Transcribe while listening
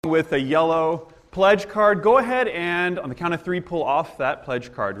With a yellow pledge card. Go ahead and, on the count of 3, pull off that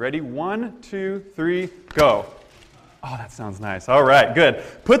pledge card. Ready? 1, 2, 3, go. Oh, that sounds nice. All right, good.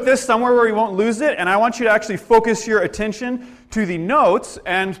 Put this somewhere where you won't lose it, and I want you to actually focus your attention to the notes,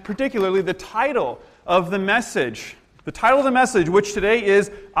 and particularly the title of the message. The title of the message, which today is,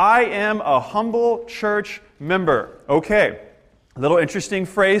 I Am a Humble Church Member. Okay. A little interesting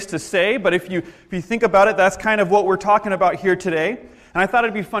phrase to say, but if you think about it, that's kind of what we're talking about here today. And I thought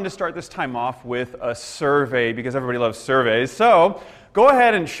it'd be fun to start this time off with a survey, because everybody loves surveys. So, go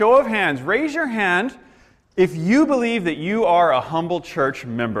ahead and show of hands, raise your hand if you believe that you are a humble church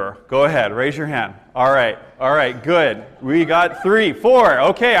member. Go ahead, raise your hand. All right, good. We got 3, 4.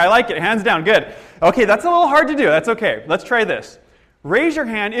 Okay, I like it. Hands down, good. Okay, that's a little hard to do. That's okay. Let's try this. Raise your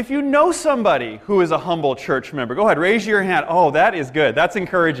hand if you know somebody who is a humble church member. Go ahead, raise your hand. Oh, that is good. That's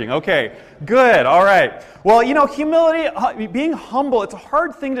encouraging. Okay, good. All right. Well, humility, being humble, it's a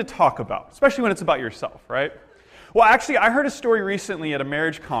hard thing to talk about, especially when it's about yourself, right? Well, actually, I heard a story recently at a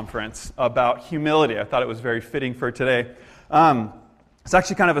marriage conference about humility. I thought it was very fitting for today. It's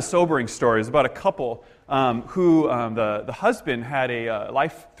actually kind of a sobering story. It's about a couple who the husband had a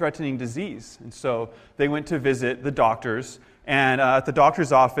life-threatening disease. And so they went to visit the doctors. And at the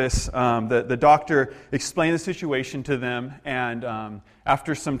doctor's office, the doctor explained the situation to them, and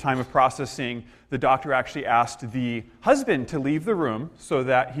after some time of processing, the doctor actually asked the husband to leave the room so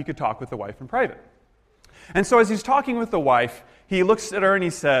that he could talk with the wife in private. And so as he's talking with the wife, he looks at her and he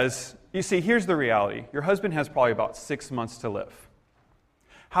says, you see, here's the reality. Your husband has probably about 6 months to live.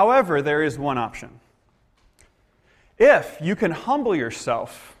 However, there is one option. If you can humble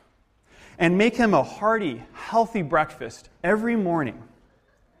yourself and make him a hearty, healthy breakfast every morning.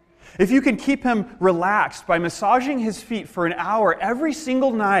 If you can keep him relaxed by massaging his feet for an hour every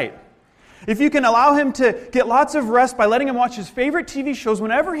single night. If you can allow him to get lots of rest by letting him watch his favorite TV shows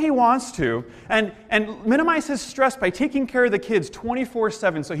whenever he wants to, and minimize his stress by taking care of the kids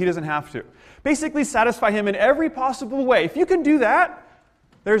 24/7 so he doesn't have to. Basically satisfy him in every possible way. If you can do that,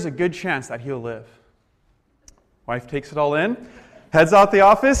 there's a good chance that he'll live. Wife takes it all in, heads out the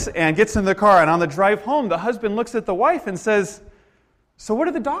office, and gets in the car. And on the drive home, the husband looks at the wife and says, so what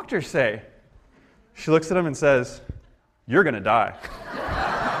did the doctor say? She looks at him and says, you're going to die.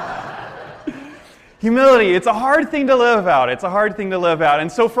 Humility, it's a hard thing to live out. It's a hard thing to live out.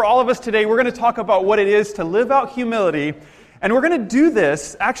 And so for all of us today, we're going to talk about what it is to live out humility. And we're going to do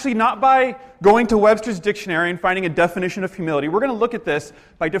this actually not by going to Webster's Dictionary and finding a definition of humility. We're going to look at this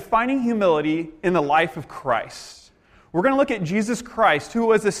by defining humility in the life of Christ. We're going to look at Jesus Christ, who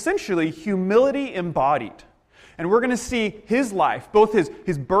was essentially humility embodied. And we're going to see his life, both his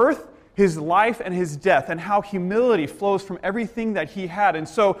birth, his life, and his death, and how humility flows from everything that he had. And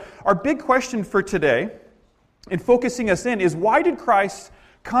so our big question for today, in focusing us in, is why did Christ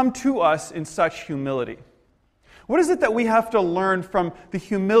come to us in such humility? What is it that we have to learn from the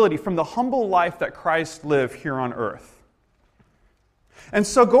humility, from the humble life that Christ lived here on earth? And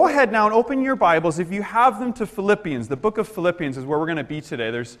so go ahead now and open your Bibles, if you have them, to Philippians. The book of Philippians is where we're going to be today.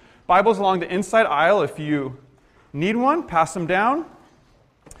 There's Bibles along the inside aisle. If you need one, pass them down.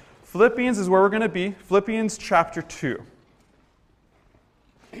 Philippians is where we're going to be. Philippians chapter 2.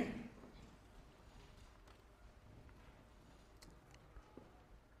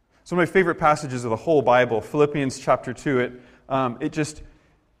 It's one of my favorite passages of the whole Bible, Philippians chapter 2. It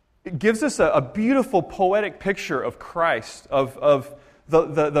gives us a beautiful poetic picture of Christ, of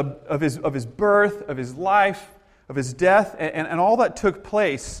his birth, of his life, of his death, and all that took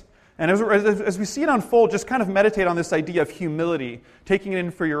place. And as we see it unfold, just kind of meditate on this idea of humility, taking it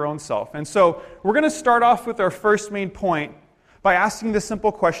in for your own self. And so we're going to start off with our first main point by asking this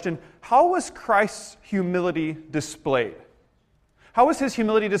simple question: how was Christ's humility displayed? How was his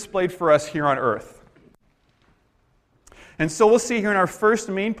humility displayed for us here on earth? And so we'll see here in our first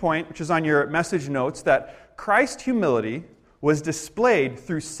main point, which is on your message notes, that Christ's humility was displayed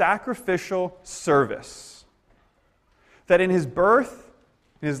through sacrificial service. That in his birth,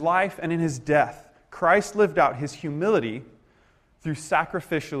 in his life, and in his death, Christ lived out his humility through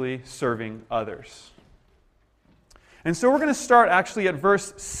sacrificially serving others. And so we're going to start actually at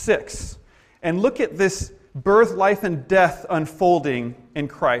verse 6 and look at this birth, life, and death unfolding in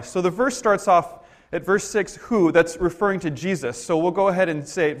Christ. So the verse starts off at verse 6, who, that's referring to Jesus. So we'll go ahead and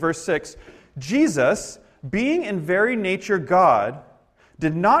say at verse 6, Jesus, being in very nature God,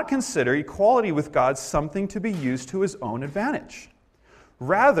 did not consider equality with God something to be used to his own advantage.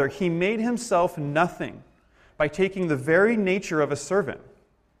 Rather, he made himself nothing by taking the very nature of a servant,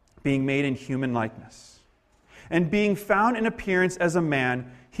 being made in human likeness. And being found in appearance as a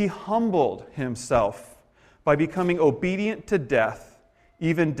man, he humbled himself by becoming obedient to death,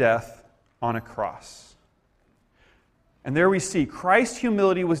 even death on a cross. And there we see Christ's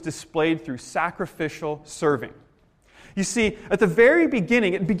humility was displayed through sacrificial serving. You see, at the very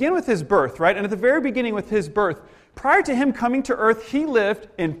beginning, it began with his birth, right? And at the very beginning with his birth, prior to him coming to earth, he lived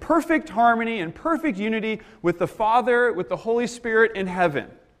in perfect harmony and perfect unity with the Father, with the Holy Spirit in heaven.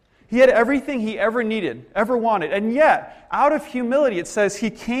 He had everything he ever needed, ever wanted. And yet, out of humility, it says he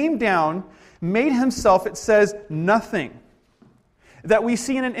came down, made himself, it says, nothing. That we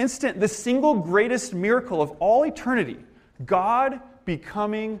see in an instant the single greatest miracle of all eternity, God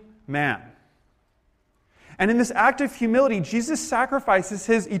becoming man. And in this act of humility, Jesus sacrifices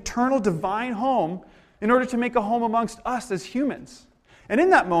his eternal divine home in order to make a home amongst us as humans. And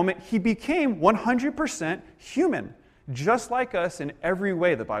in that moment, he became 100% human, just like us in every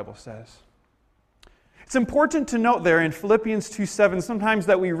way, the Bible says. It's important to note there in Philippians 2:7, sometimes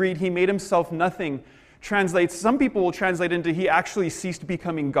that we read, he made himself nothing, translates, some people will translate into he actually ceased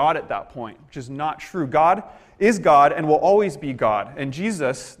becoming God at that point, which is not true. God is God and will always be God. And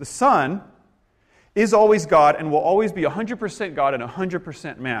Jesus, the Son, is always God and will always be 100% God and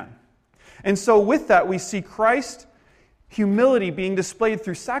 100% man. And so with that, we see Christ's humility being displayed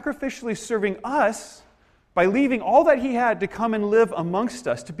through sacrificially serving us by leaving all that he had to come and live amongst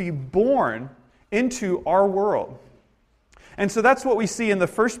us, to be born into our world. And so that's what we see in the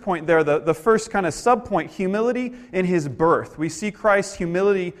first point there, the first kind of sub-point, humility in his birth. We see Christ's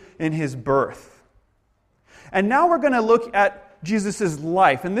humility in his birth. And now we're going to look at Jesus'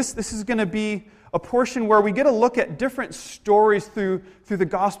 life. And this is going to be a portion where we get a look at different stories through the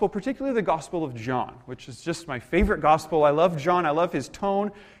gospel, particularly the Gospel of John, which is just my favorite gospel. I love John. I love his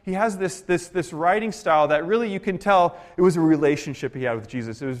tone. He has this writing style that really you can tell it was a relationship he had with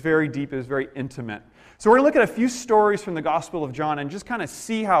Jesus. It was very deep. It was very intimate. So we're going to look at a few stories from the Gospel of John and just kind of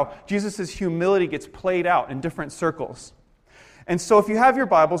see how Jesus' humility gets played out in different circles. And so if you have your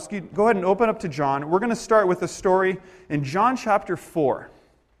Bibles, go ahead and open up to John. We're going to start with a story in John chapter 4.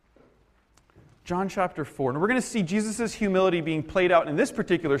 John chapter 4. And we're going to see Jesus' humility being played out in this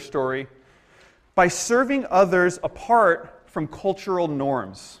particular story by serving others apart from cultural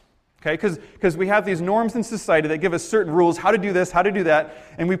norms. Okay, because we have these norms in society that give us certain rules, how to do this, how to do that,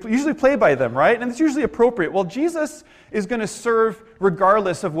 and we usually play by them, right? And it's usually appropriate. Well, Jesus is going to serve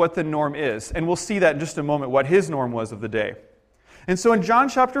regardless of what the norm is. And we'll see that in just a moment, what his norm was of the day. And so in John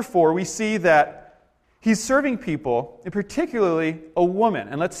chapter 4, we see that he's serving people, and particularly a woman.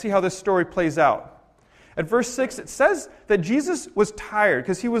 And let's see how this story plays out. At verse 6, it says that Jesus was tired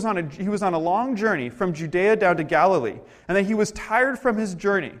because he was on a long journey from Judea down to Galilee, and that he was tired from his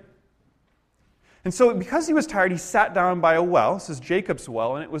journey. And so because he was tired, he sat down by a well. This is Jacob's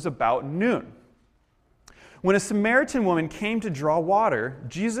well, and it was about noon. When a Samaritan woman came to draw water,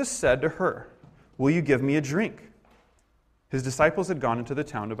 Jesus said to her, "Will you give me a drink?" His disciples had gone into the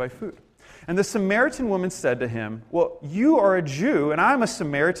town to buy food. And the Samaritan woman said to him, "Well, you are a Jew, and I'm a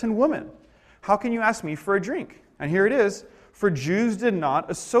Samaritan woman. How can you ask me for a drink?" And here it is, for Jews did not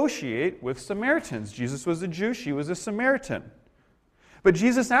associate with Samaritans. Jesus was a Jew, she was a Samaritan. But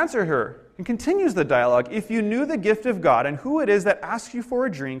Jesus answered her and continues the dialogue. "If you knew the gift of God and who it is that asks you for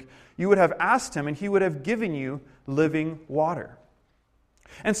a drink, you would have asked him, and he would have given you living water."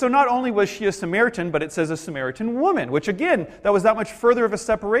 And so not only was she a Samaritan, but it says a Samaritan woman, which again, that was that much further of a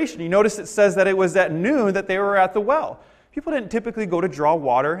separation. You notice it says that it was at noon that they were at the well. People didn't typically go to draw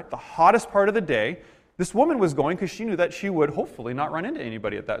water at the hottest part of the day. This woman was going because she knew that she would hopefully not run into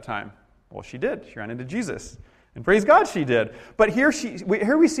anybody at that time. Well, she did. She ran into Jesus. And praise God she did. But here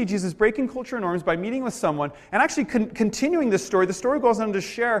we see Jesus breaking cultural norms by meeting with someone and actually continuing this story. The story goes on to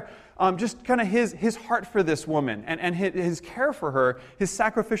share just kind of his heart for this woman and his care for her, his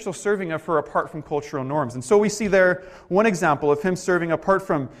sacrificial serving of her apart from cultural norms. And so we see there one example of him serving apart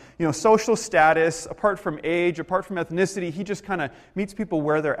from social status, apart from age, apart from ethnicity. He just kind of meets people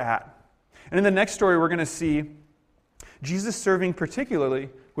where they're at. And in the next story, we're going to see Jesus serving particularly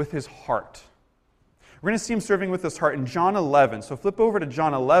with his heart. We're going to see him serving with his heart in John 11. So flip over to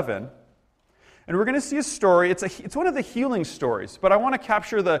John 11. And we're going to see a story. It's one of the healing stories. But I want to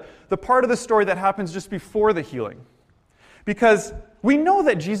capture the part of the story that happens just before the healing. Because we know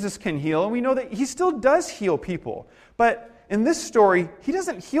that Jesus can heal. And we know that he still does heal people. But in this story, he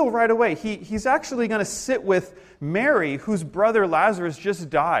doesn't heal right away. He's actually going to sit with Mary, whose brother Lazarus just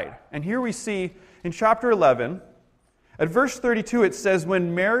died. And here we see in chapter 11, at verse 32, it says,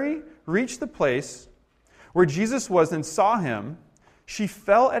 "When Mary reached the place where Jesus was and saw him, she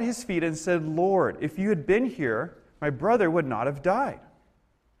fell at his feet and said, 'Lord, if you had been here, my brother would not have died.'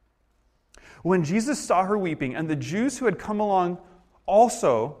 When Jesus saw her weeping, and the Jews who had come along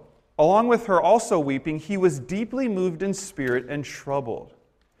along with her also weeping, he was deeply moved in spirit and troubled.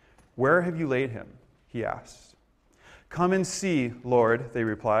 Where have you laid him? He asked. Come and see, Lord, they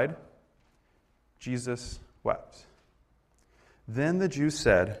replied. Jesus wept. Then the Jews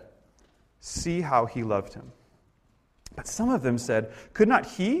said, see how he loved him. But some of them said, could not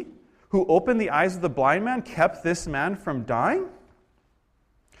he who opened the eyes of the blind man kept this man from dying?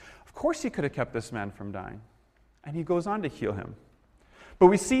 Of course he could have kept this man from dying. And he goes on to heal him. But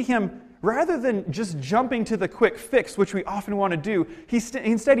we see him, rather than just jumping to the quick fix, which we often want to do,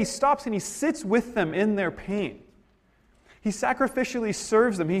 instead he stops and he sits with them in their pain. He sacrificially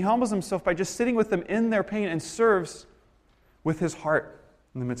serves them. He humbles himself by just sitting with them in their pain and serves with his heart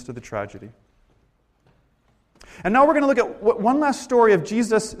in the midst of the tragedy. And now we're going to look at one last story of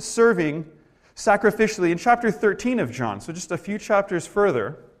Jesus serving sacrificially in chapter 13 of John. So just a few chapters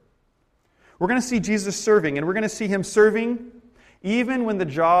further, we're going to see Jesus serving, and we're going to see him serving even when the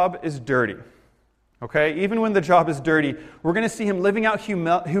job is dirty. Okay? Even when the job is dirty, we're going to see him living out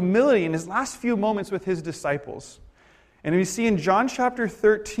humility in his last few moments with his disciples. And we see in John chapter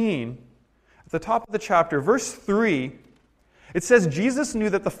 13, at the top of the chapter, verse 3, it says, Jesus knew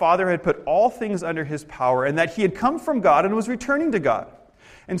that the Father had put all things under his power and that he had come from God and was returning to God.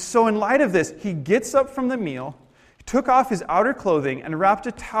 And so in light of this, he gets up from the meal, took off his outer clothing, and wrapped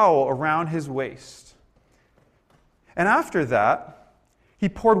a towel around his waist. And after that, he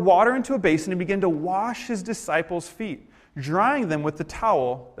poured water into a basin and began to wash his disciples' feet, drying them with the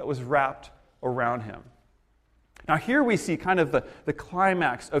towel that was wrapped around him. Now here we see kind of the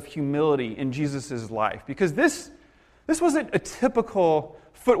climax of humility in Jesus' life, because this wasn't a typical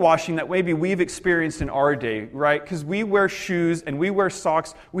foot washing that maybe we've experienced in our day, right? Because we wear shoes and we wear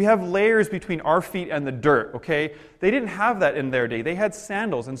socks. We have layers between our feet and the dirt, okay? They didn't have that in their day. They had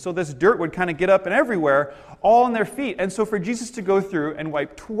sandals, and so this dirt would kind of get up and everywhere, all on their feet. And so for Jesus to go through and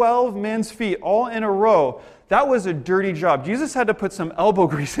wipe 12 men's feet all in a row, that was a dirty job. Jesus had to put some elbow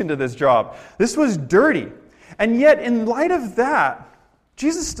grease into this job. This was dirty. And yet, in light of that,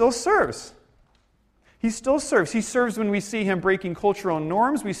 Jesus still serves. He still serves. He serves when we see him breaking cultural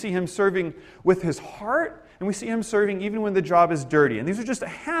norms. We see him serving with his heart. And we see him serving even when the job is dirty. And these are just a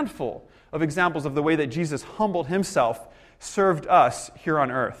handful of examples of the way that Jesus humbled himself, served us here on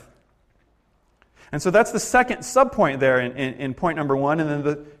earth. And so that's the second subpoint there in point number one. And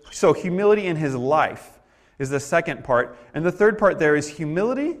then so humility in his life is the second part. And the third part there is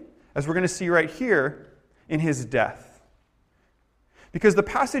humility, as we're going to see right here, in his death. Because the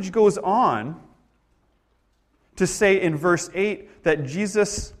passage goes on to say in verse 8 that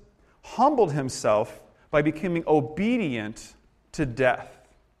Jesus humbled himself by becoming obedient to death.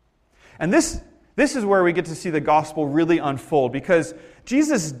 And this is where we get to see the gospel really unfold, because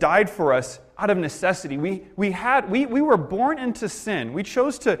Jesus died for us out of necessity. We were born into sin. We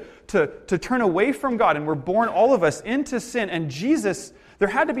chose to turn away from God, and we're born, all of us, into sin. And Jesus, there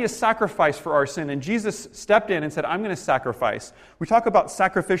had to be a sacrifice for our sin, and Jesus stepped in and said, I'm going to sacrifice. We talk about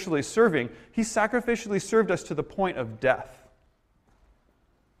sacrificially serving. He sacrificially served us to the point of death.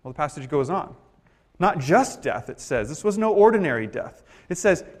 Well, the passage goes on. Not just death, it says. This was no ordinary death. It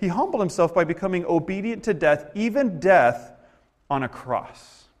says, he humbled himself by becoming obedient to death, even death on a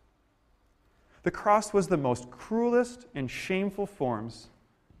cross. The cross was the most cruelest and shameful forms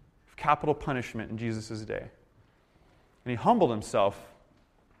of capital punishment in Jesus' day. And he humbled himself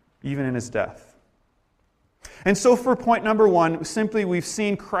even in his death. And so for point number one, simply we've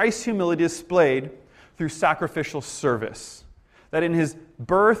seen Christ's humility displayed through sacrificial service. That in his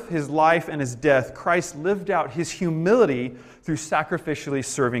birth, his life, and his death, Christ lived out his humility through sacrificially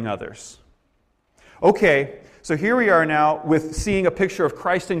serving others. Okay, so here we are now with seeing a picture of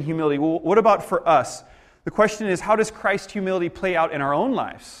Christ in humility. Well, what about for us? The question is, how does Christ's humility play out in our own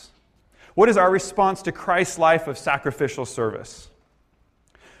lives? What is our response to Christ's life of sacrificial service?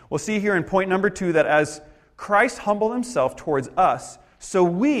 We'll see here in point number 2 that as Christ humbled himself towards us, so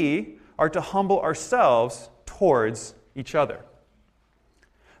we are to humble ourselves towards each other.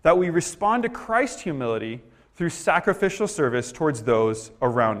 That we respond to Christ's humility through sacrificial service towards those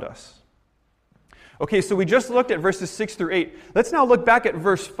around us. Okay, so we just looked at verses 6 through 8. Let's now look back at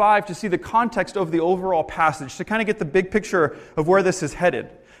verse 5 to see the context of the overall passage, to kind of get the big picture of where this is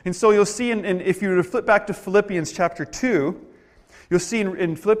headed. And so you'll see, if you were to flip back to Philippians chapter 2, you'll see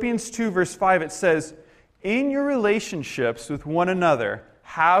in Philippians 2, verse 5, it says, in your relationships with one another,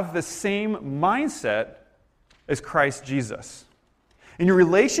 have the same mindset as Christ Jesus. In your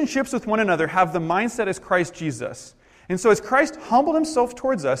relationships with one another, have the mindset as Christ Jesus. And so as Christ humbled himself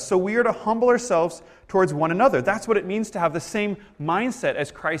towards us, so we are to humble ourselves towards one another. That's what it means to have the same mindset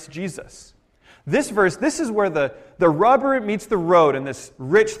as Christ Jesus. This verse, this is where the rubber meets the road in this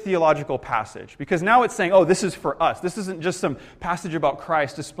rich theological passage. Because now it's saying, oh, this is for us. This isn't just some passage about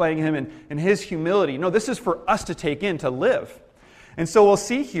Christ displaying him in his humility. No, this is for us to take in, to live. And so we'll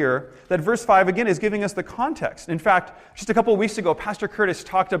see here that verse 5, again, is giving us the context. In fact, just a couple of weeks ago, Pastor Curtis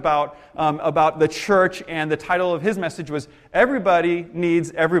talked about the church, and the title of his message was, Everybody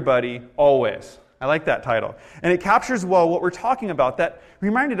Needs Everybody Always. I like that title. And it captures well what we're talking about, that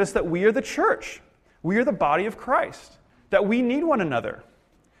reminded us that we are the church. We are the body of Christ, that we need one another.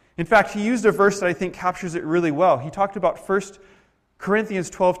 In fact, he used a verse that I think captures it really well. He talked about 1 Corinthians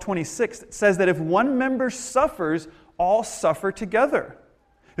 12:26. That says that if one member suffers, all suffer together.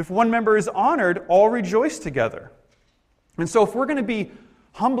 If one member is honored, all rejoice together. And so if we're going to be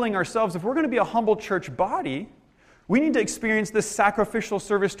humbling ourselves, if we're going to be a humble church body, we need to experience this sacrificial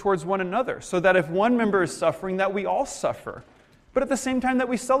service towards one another, so that if one member is suffering, that we all suffer. But at the same time that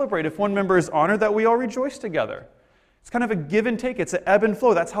we celebrate, if one member is honored, that we all rejoice together. It's kind of a give and take. It's an ebb and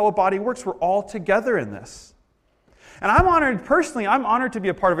flow. That's how a body works. We're all together in this. And I'm honored, personally, I'm honored to be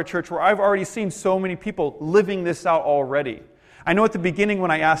a part of a church where I've already seen so many people living this out already. I know at the beginning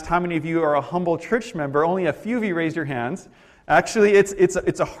when I asked how many of you are a humble church member, only a few of you raised your hands. Actually, it's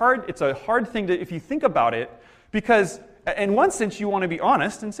a hard thing to, if you think about it, because in one sense you want to be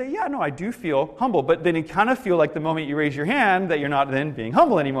honest and say, yeah, no, I do feel humble, but then you kind of feel like the moment you raise your hand that you're not then being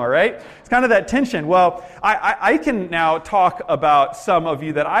humble anymore, right? It's kind of that tension. Well, I can now talk about some of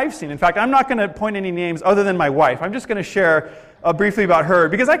you that I've seen. In fact, I'm not going to point any names other than my wife. I'm just going to share briefly about her,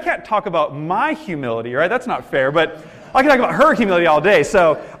 because I can't talk about my humility, right? That's not fair, but I can talk about her humility all day.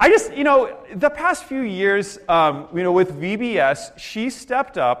 So I just, the past few years, with VBS, she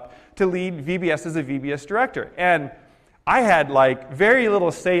stepped up to lead VBS as a VBS director. And I had very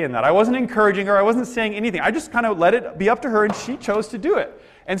little say in that. I wasn't encouraging her. I wasn't saying anything. I just kind of let it be up to her, and she chose to do it.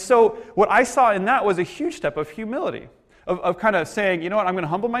 And so what I saw in that was a huge step of humility, of kind of saying, you know what, I'm going to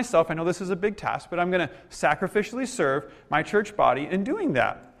humble myself. I know this is a big task, but I'm going to sacrificially serve my church body in doing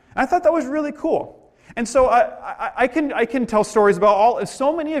that. And I thought that was really cool. And so I can tell stories about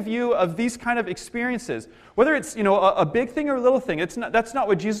so many of you of these kind of experiences, whether it's a big thing or a little thing. That's not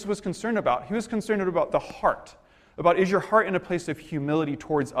what Jesus was concerned about. He was concerned about the heart, about is your heart in a place of humility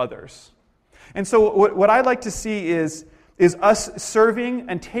towards others. And so what I'd like to see is us serving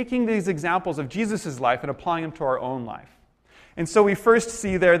and taking these examples of Jesus' life and applying them to our own life. And so we first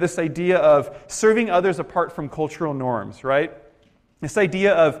see there this idea of serving others apart from cultural norms, right? This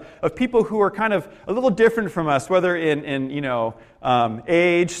idea of people who are kind of a little different from us, whether in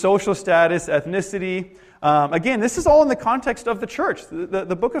age, social status, ethnicity. Again, this is all in the context of the church.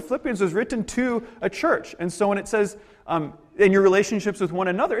 The book of Philippians was written to a church. And so when it says, in your relationships with one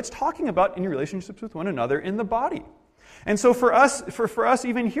another, it's talking about in your relationships with one another in the body. And so for us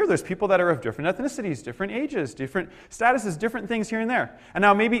even here, there's people that are of different ethnicities, different ages, different statuses, different things here and there. And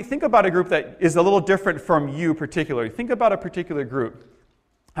now maybe think about a group that is a little different from you particularly. Think about a particular group.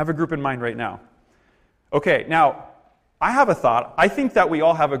 I have a group in mind right now. Okay, now, I have a thought. I think that we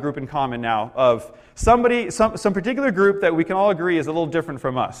all have a group in common now of some particular group that we can all agree is a little different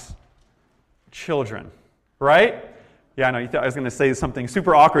from us. Children, right? Yeah, I know, you thought I was going to say something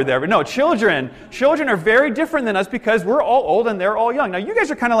super awkward there, but no, children are very different than us because we're all old and they're all young. Now, you guys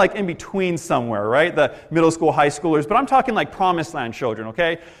are kind of like in between somewhere, right? The middle school, high schoolers, but I'm talking like promised land children,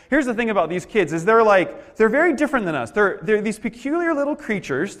 okay? Here's the thing about these kids is they're very different than us. They're these peculiar little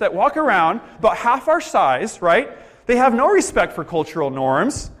creatures that walk around about half our size, right? They have no respect for cultural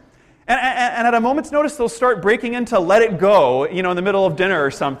norms. And at a moment's notice, they'll start breaking into Let It Go, in the middle of dinner or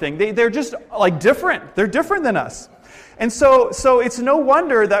something. They're just different. They're different than us. And so it's no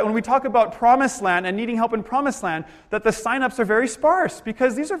wonder that when we talk about Promised Land and needing help in Promised Land, that the signups are very sparse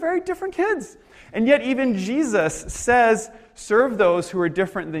because these are very different kids. And yet even Jesus says, serve those who are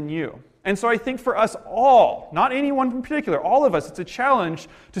different than you. And so I think for us all, not anyone in particular, all of us, it's a challenge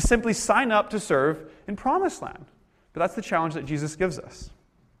to simply sign up to serve in Promised Land. But that's the challenge that Jesus gives us.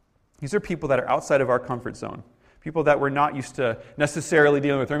 These are people that are outside of our comfort zone. People that we're not used to necessarily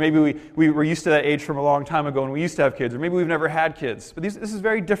dealing with. Or maybe we were used to that age from a long time ago and we used to have kids. Or maybe we've never had kids. But this is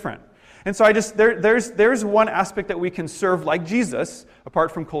very different. And so there's one aspect that we can serve like Jesus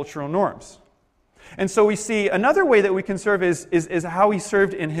apart from cultural norms. And so we see another way that we can serve is how he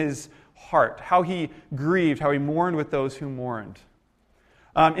served in his heart. How he grieved, how he mourned with those who mourned.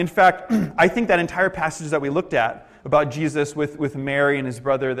 In fact, I think that entire passage that we looked at about Jesus with Mary and his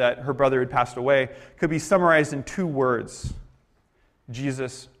brother, that her brother had passed away, could be summarized in 2 words.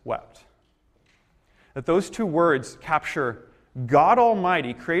 Jesus wept. That those 2 words capture God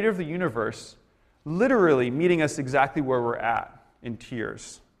Almighty, creator of the universe, literally meeting us exactly where we're at, in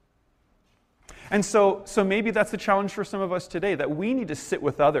tears. And so maybe that's the challenge for some of us today, that we need to sit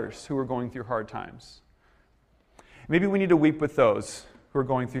with others who are going through hard times. Maybe we need to weep with those who are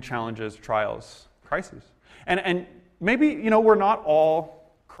going through challenges, trials, crises. And maybe, we're not all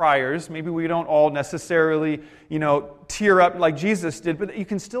criers. Maybe we don't all necessarily, tear up like Jesus did, but you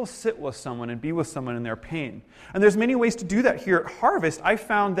can still sit with someone and be with someone in their pain. And there's many ways to do that here at Harvest. I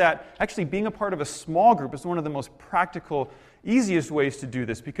found that actually being a part of a small group is one of the most practical, easiest ways to do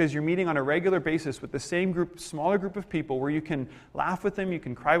this, because you're meeting on a regular basis with the same group, smaller group of people where you can laugh with them, you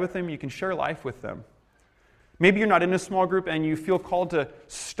can cry with them, you can share life with them. Maybe you're not in a small group and you feel called to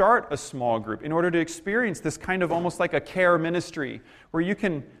start a small group in order to experience this kind of almost like a care ministry where you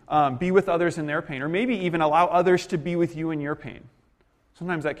can be with others in their pain, or maybe even allow others to be with you in your pain.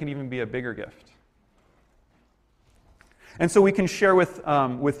 Sometimes that can even be a bigger gift. And so we can share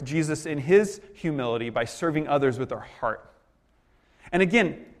with Jesus in his humility by serving others with our heart. And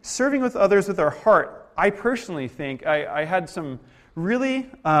again, serving with others with our heart, I personally think I had some really...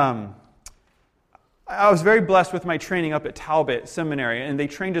 I was very blessed with my training up at Talbot Seminary, and they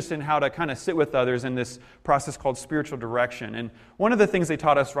trained us in how to kind of sit with others in this process called spiritual direction. And one of the things they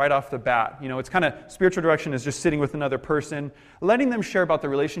taught us right off the bat, it's kind of, spiritual direction is just sitting with another person, letting them share about the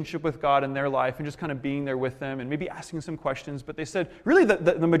relationship with God in their life, and just kind of being there with them, and maybe asking some questions. But they said, really,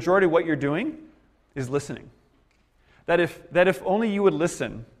 the majority of what you're doing is listening. That if only you would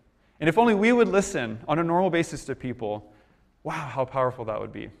listen, and if only we would listen on a normal basis to people, wow, how powerful that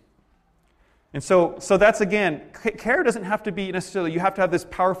would be. And so that's, again, care doesn't have to be necessarily, you have to have this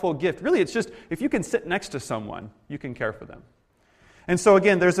powerful gift. Really, it's just, if you can sit next to someone, you can care for them. And so,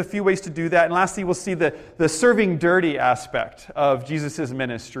 again, there's a few ways to do that. And lastly, we'll see the serving dirty aspect of Jesus'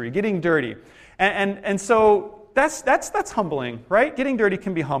 ministry, getting dirty. And so that's humbling, right? Getting dirty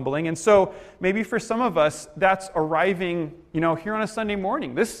can be humbling. And so maybe for some of us, that's arriving, here on a Sunday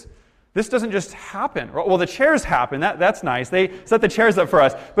morning. This doesn't just happen. Well, the chairs happen. That's nice. They set the chairs up for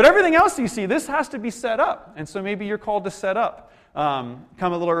us. But everything else you see, this has to be set up. And so maybe you're called to set up. Come a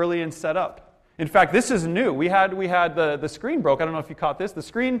little early and set up. In fact, this is new. We had the screen broke. I don't know if you caught this. The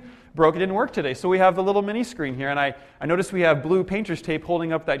screen broke. It didn't work today. So we have the little mini screen here. And I noticed we have blue painter's tape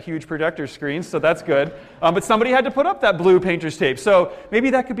holding up that huge projector screen. So that's good. But somebody had to put up that blue painter's tape. So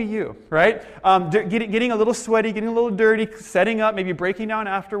maybe that could be you, right? Getting a little sweaty, getting a little dirty, setting up, maybe breaking down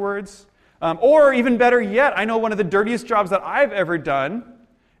afterwards. Or even better yet, I know one of the dirtiest jobs that I've ever done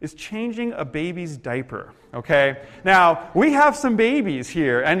is changing a baby's diaper, okay? Now, we have some babies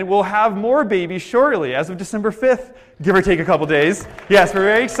here, and we'll have more babies shortly, as of December 5th, give or take a couple days. Yes, we're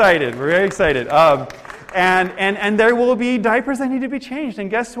very excited. We're very excited. And there will be diapers that need to be changed,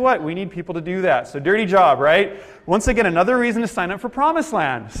 and guess what? We need people to do that. So, dirty job, right? Once again, another reason to sign up for Promised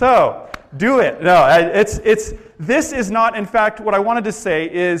Land. So, do it. No, this is not, in fact, what I wanted to say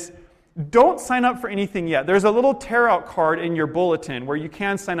is, don't sign up for anything yet. There's a little tear-out card in your bulletin where you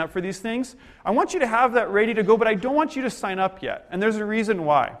can sign up for these things. I want you to have that ready to go, but I don't want you to sign up yet. And there's a reason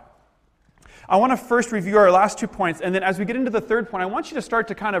why. I want to first review our last 2 points, and then as we get into the third point, I want you to start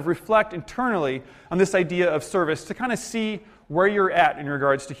to kind of reflect internally on this idea of service to kind of see where you're at in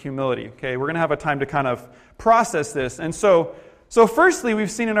regards to humility. Okay, we're going to have a time to kind of process this. And so firstly, we've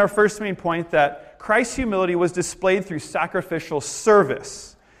seen in our first main point that Christ's humility was displayed through sacrificial service.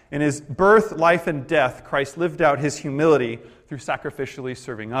 In his birth, life, and death, Christ lived out his humility through sacrificially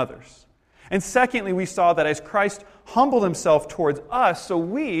serving others. And secondly, we saw that as Christ humbled himself towards us, so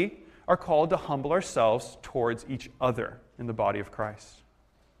we are called to humble ourselves towards each other in the body of Christ.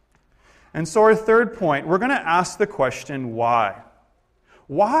 And so our third point, we're going to ask the question, why?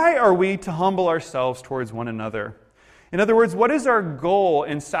 Why are we to humble ourselves towards one another? In other words, what is our goal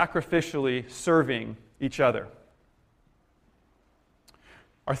in sacrificially serving each other?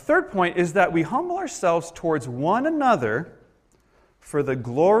 Our third point is that we humble ourselves towards one another for the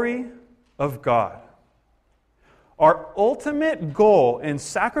glory of God. Our ultimate goal in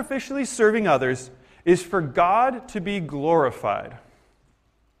sacrificially serving others is for God to be glorified.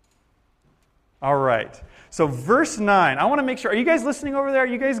 All right. So verse 9, I want to make sure, are you guys listening over there? Are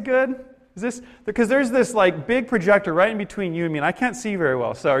you guys good? Is this, because there's this big projector right in between you and me, and I can't see very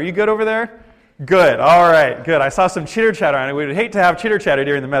well. So are you good over there? Good. All right. Good. I saw some chitter chatter on it. We would hate to have chitter chatter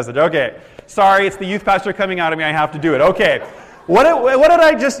during the message. Okay. Sorry, it's the youth pastor coming out of me. I have to do it. Okay. What did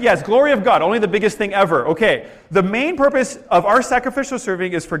I just... Yes, glory of God. Only the biggest thing ever. Okay. The main purpose of our sacrificial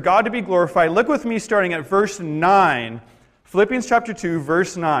serving is for God to be glorified. Look with me starting at verse 9. Philippians chapter 2,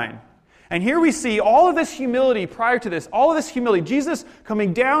 verse 9. And here we see all of this humility prior to this. All of this humility. Jesus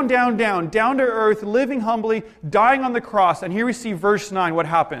coming down to earth, living humbly, dying on the cross. And here we see verse 9. What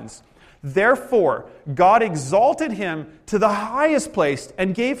happens? Therefore, God exalted him to the highest place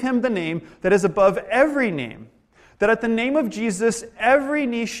and gave him the name that is above every name, that at the name of Jesus every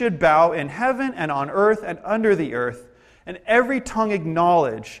knee should bow in heaven and on earth and under the earth, and every tongue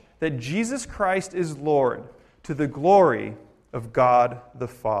acknowledge that Jesus Christ is Lord, to the glory of God the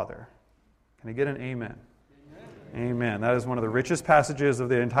Father. Can I get an amen? Amen. That is one of the richest passages of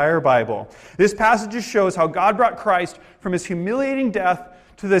the entire Bible. This passage shows how God brought Christ from his humiliating death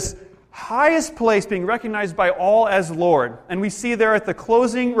to this highest place, being recognized by all as Lord. And we see there at the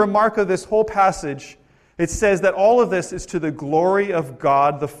closing remark of this whole passage, it says that all of this is to the glory of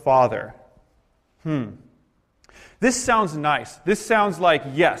God the Father. This sounds nice. This sounds like,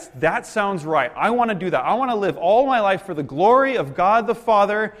 yes, that sounds right. I want to do that. I want to live all my life for the glory of God the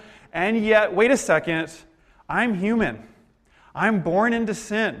Father. And yet, wait a second, I'm human. I'm born into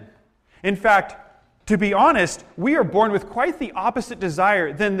sin. In fact, to be honest, we are born with quite the opposite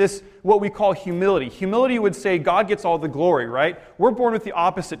desire than this, what we call humility. Humility would say God gets all the glory, right? We're born with the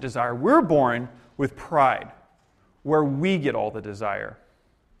opposite desire. We're born with pride, where we get all the desire.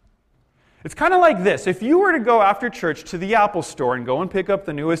 It's kind of like this. If you were to go after church to the Apple store and go and pick up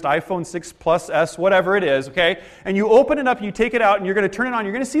the newest iPhone 6 Plus S, whatever it is, okay, and you open it up and you take it out and you're going to turn it on,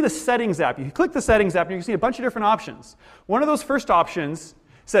 you're going to see the Settings app. You click the Settings app and you can see a bunch of different options. One of those first options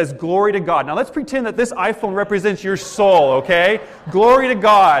says, glory to God. Now let's pretend that this iPhone represents your soul, okay? Glory to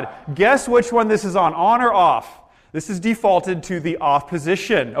God. Guess which one this is on or off? This is defaulted to the off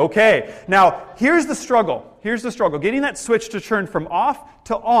position. Okay, now here's the struggle. Getting that switch to turn from off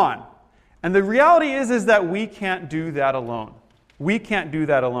to on. And the reality is that we can't do that alone. We can't do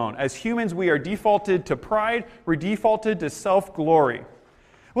that alone. As humans, we are defaulted to pride. We're defaulted to self-glory.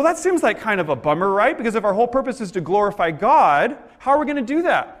 Well, that seems like kind of a bummer, right? Because if our whole purpose is to glorify God, how are we going to do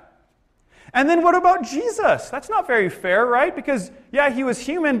that? And then what about Jesus? That's not very fair, right? Because, yeah, he was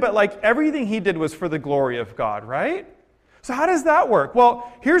human, but like everything he did was for the glory of God, right? So how does that work?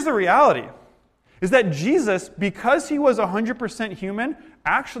 Well, here's the reality, is that Jesus, because he was 100% human,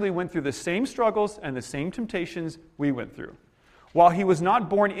 actually went through the same struggles and the same temptations we went through. While he was not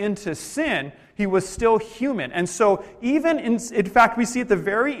born into sin, he was still human. And so even in fact, we see at the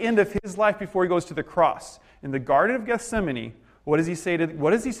very end of his life before he goes to the cross, in the Garden of Gethsemane, what does he say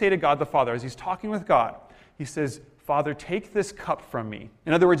to God the Father as he's talking with God? He says, Father, take this cup from me.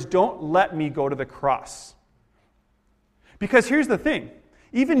 In other words, don't let me go to the cross. Because here's the thing.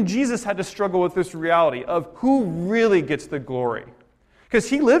 Even Jesus had to struggle with this reality of who really gets the glory. Because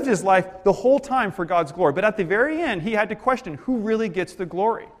he lived his life the whole time for God's glory. But at the very end, he had to question who really gets the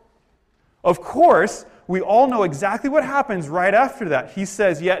glory. Of course, we all know exactly what happens right after that. He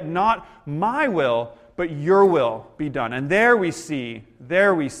says, yet not my will, but your will be done. And there we see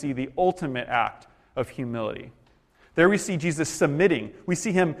the ultimate act of humility. There we see Jesus submitting. We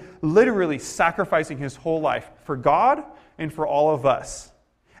see him literally sacrificing his whole life for God and for all of us.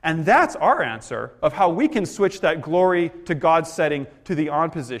 And that's our answer of how we can switch that glory to God's setting to the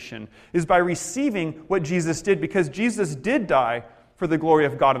on position, is by receiving what Jesus did, because Jesus did die for the glory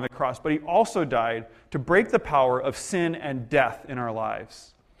of God on the cross, but he also died to break the power of sin and death in our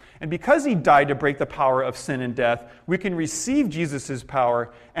lives. And because he died to break the power of sin and death, we can receive Jesus'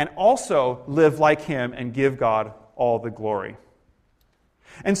 power and also live like him and give God all the glory.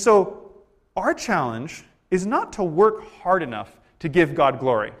 And so our challenge is not to work hard enough to give God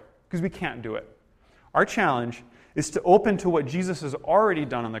glory, because we can't do it. Our challenge is to open to what Jesus has already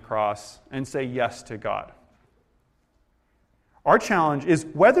done on the cross and say yes to God. Our challenge is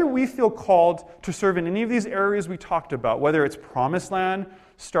whether we feel called to serve in any of these areas we talked about, whether it's Promised Land,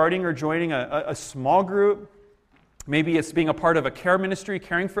 starting or joining a small group, maybe it's being a part of a care ministry,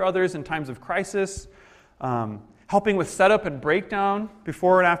 caring for others in times of crisis, helping with setup and breakdown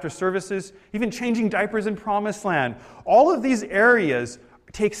before and after services, even changing diapers in Promised Land. All of these areas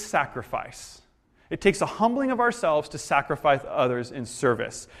take sacrifice. It takes a humbling of ourselves to sacrifice others in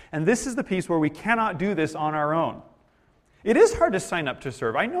service. And this is the piece where we cannot do this on our own. It is hard to sign up to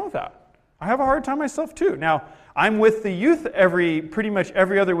serve. I know that. I have a hard time myself too. Now, I'm with the youth pretty much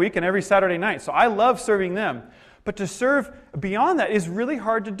every other week and every Saturday night, so I love serving them. But to serve beyond that is really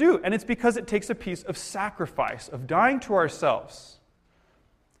hard to do, and it's because it takes a piece of sacrifice, of dying to ourselves.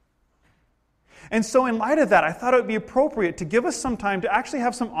 And so in light of that, I thought it would be appropriate to give us some time to actually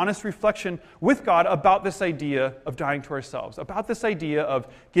have some honest reflection with God about this idea of dying to ourselves, about this idea of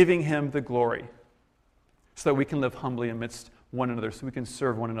giving him the glory, so that we can live humbly amidst one another, so we can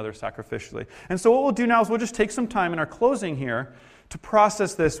serve one another sacrificially. And so what we'll do now is we'll just take some time in our closing here to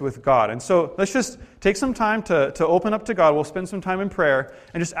process this with God. And so let's just take some time to open up to God. We'll spend some time in prayer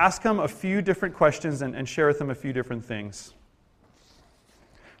and just ask him a few different questions and share with him a few different things.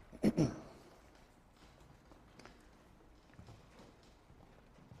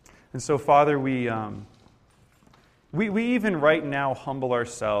 And so, Father, we even right now humble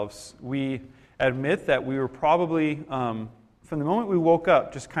ourselves. We admit that we were probably, from the moment we woke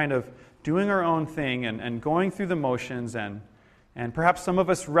up, just kind of doing our own thing and going through the motions, and perhaps some of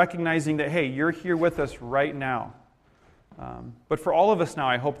us recognizing that, hey, you're here with us right now. But for all of us now,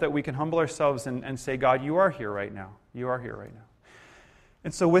 I hope that we can humble ourselves and say, God, you are here right now. You are here right now.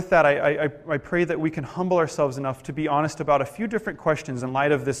 And so with that, I pray that we can humble ourselves enough to be honest about a few different questions in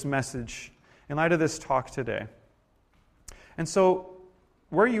light of this message, in light of this talk today. And so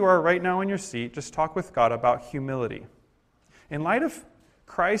where you are right now in your seat, just talk with God about humility. In light of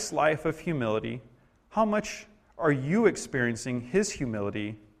Christ's life of humility, how much are you experiencing His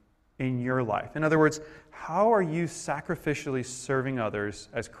humility in your life? In other words, how are you sacrificially serving others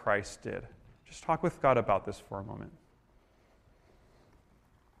as Christ did? Just talk with God about this for a moment.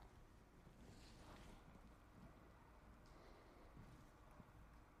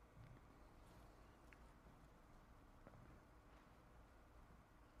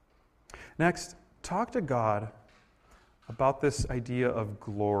 Next, talk to God about this idea of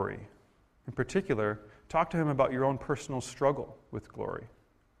glory. In particular, talk to Him about your own personal struggle with glory.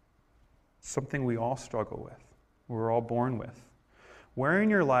 Something we all struggle with, we're all born with. Where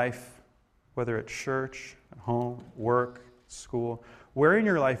in your life, whether at church, at home, work, school, where in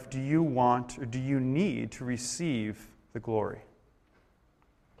your life do you want or do you need to receive the glory?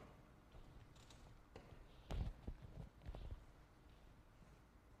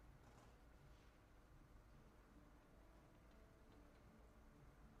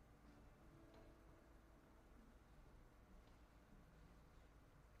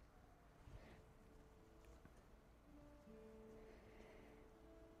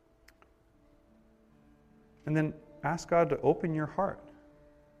 And then ask God to open your heart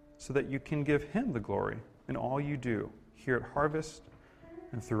so that you can give Him the glory in all you do here at Harvest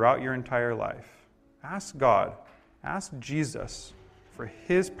and throughout your entire life. Ask God, ask Jesus for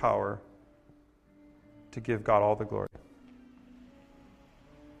His power to give God all the glory.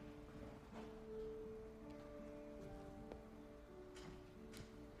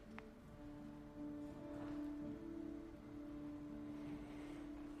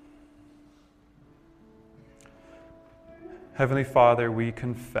 Heavenly Father, we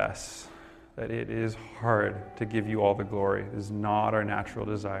confess that it is hard to give you all the glory. It is not our natural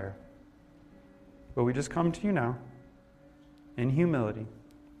desire. But we just come to you now in humility,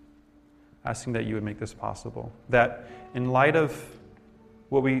 asking that you would make this possible. That in light of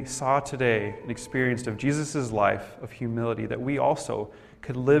what we saw today and experienced of Jesus' life of humility, that we also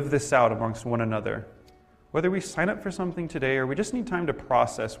could live this out amongst one another. Whether we sign up for something today or we just need time to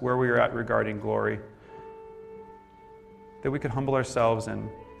process where we are at regarding glory, that we could humble ourselves and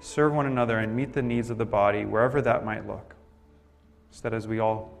serve one another and meet the needs of the body wherever that might look. So that as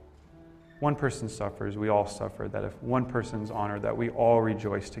one person suffers, we all suffer. That if one person's honored, that we all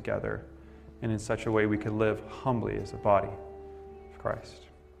rejoice together. And in such a way we could live humbly as a body of Christ.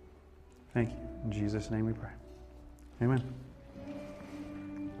 Thank you. In Jesus' name we pray. Amen.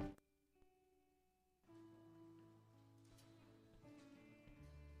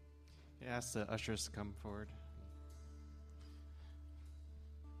 I ask the ushers to come forward.